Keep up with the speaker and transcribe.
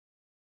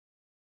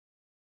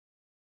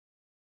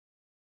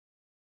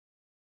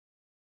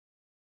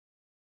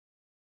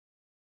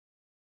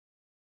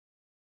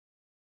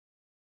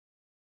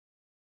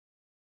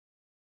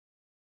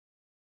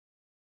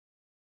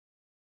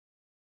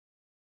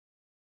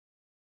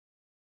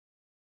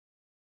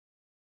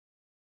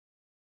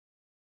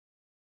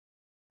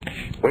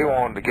We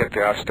wanted to get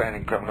the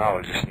outstanding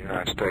criminologist in the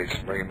United States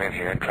and bring him in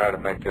here and try to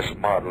make this a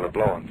model of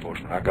law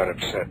enforcement. I got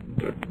upset,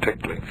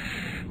 particularly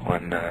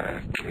when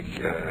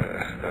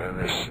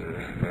this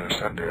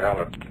Sunday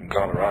Allen from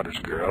Colorado's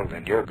girl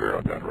and your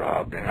girl got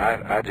robbed. And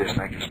I just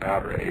think it's an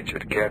outrage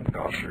that a cabinet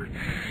officer and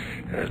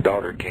his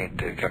daughter can't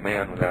come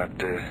in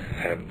without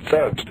having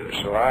thugs do it.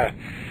 So I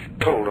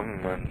told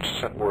him and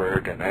sent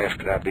word and asked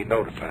that I be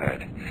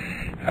notified.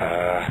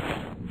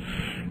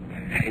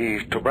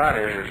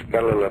 Tobriner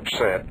got a little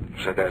upset,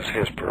 said that's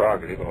his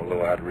prerogative,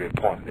 although I'd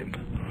reappointed him.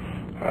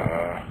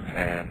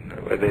 And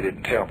they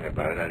didn't tell me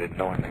about it. I didn't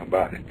know anything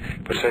about it,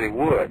 but said he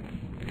would.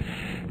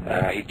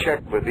 He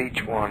checked with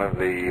each one of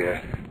the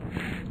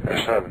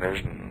Southerners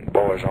and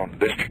boys on the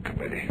district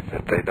committee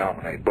that they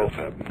dominate, both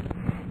of them,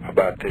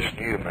 about this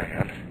new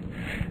man.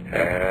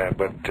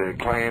 But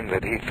claimed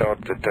that he thought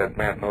that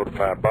man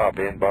notified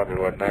Bobby, and Bobby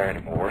wasn't there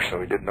anymore,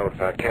 so he didn't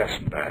notify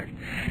Katzenbach.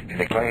 And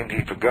he claimed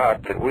he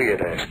forgot that we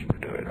had asked him to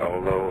do it,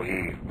 although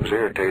he was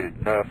irritated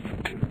enough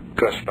to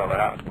cuss fella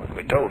out when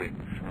we told him,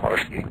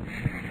 harshly.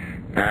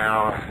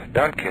 Now,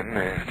 Duncan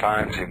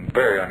finds him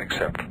very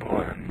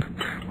unacceptable and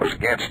was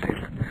against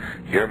him.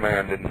 Your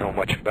man didn't know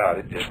much about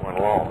it, just went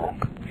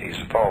along. He's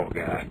a fall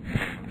guy.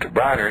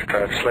 Tobriner's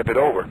tried to slip it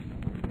over.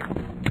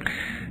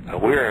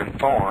 We're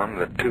informed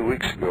that 2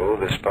 weeks ago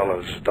this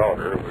fellow's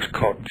daughter was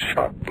caught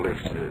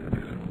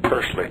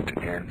purse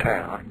lifting here in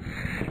town,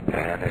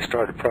 and they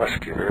started to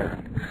prosecute her.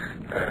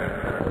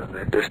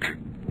 The district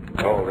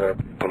called up,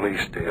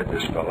 police did,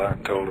 this fellow,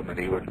 and told him that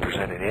he wouldn't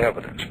present any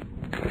evidence.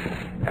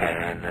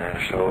 And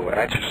so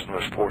Atchison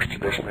was forced to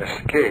dismiss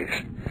the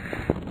case.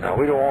 Now,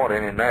 we don't want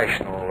any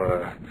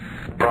national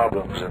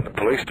problems in the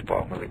police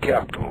department, the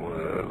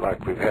Capitol,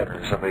 like we've had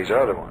in some of these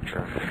other ones.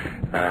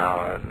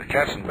 Now,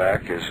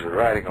 Katzenbach is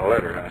writing a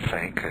letter, I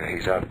think.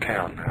 He's out of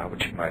town now,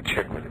 but you might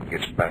check when he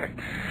gets back,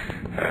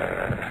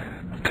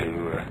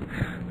 to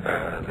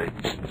the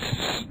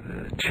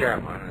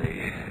chairman of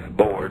the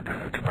board,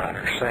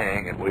 Tobriner,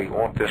 saying that we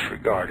want this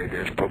regarded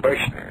as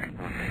probationary.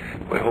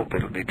 We hope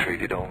it'll be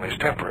treated only as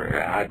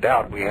temporary. I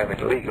doubt we have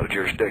any legal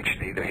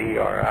jurisdiction, either he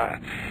or I,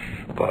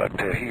 but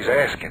he's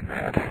asking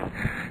that.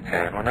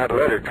 And when that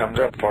letter comes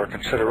up for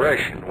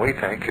consideration, we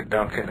think that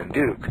Duncan and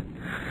Duke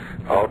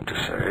ought to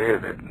say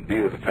that in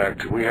view of the fact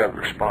that we have a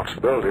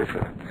responsibility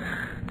for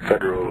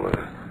federal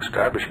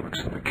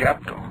establishments in the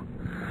Capitol,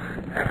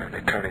 and the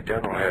Attorney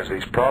General has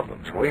these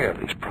problems, and we have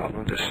these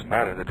problems, this is a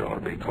matter that ought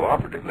to be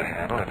cooperatively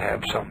handled and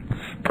have some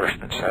person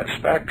that's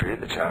satisfactory,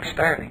 that's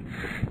outstanding.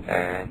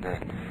 And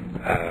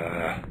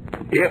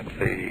if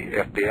the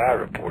FBI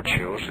report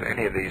shows that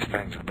any of these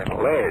things have been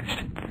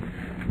alleged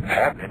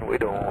happening, we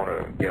don't want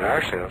to get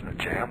ourselves in a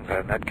jam with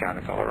having that kind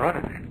of fellow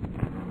running it.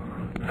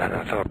 And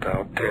I thought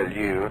I'll tell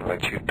you and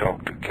let you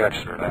talk to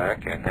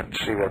Katzenbach and then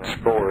see what the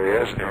score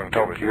is. And you're going to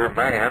talk with your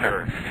man,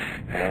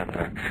 and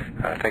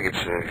I think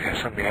it's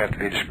something you have to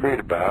be discreet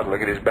about.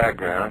 Look at his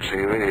background, see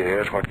who he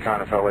is, what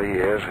kind of fellow he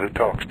is, who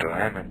talks to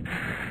him, and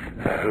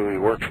who he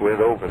works with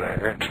over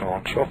there, and so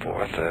on and so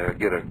forth.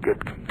 Get a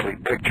good,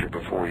 complete picture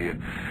before you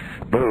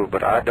move.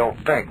 But I don't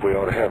think we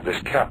ought to have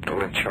this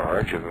Capitol in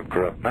charge of a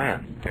corrupt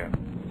man. Yeah.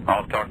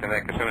 I'll talk to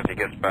Nick as soon as he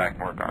gets back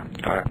and work on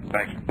it. All right.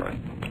 Thanks,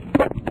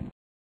 President.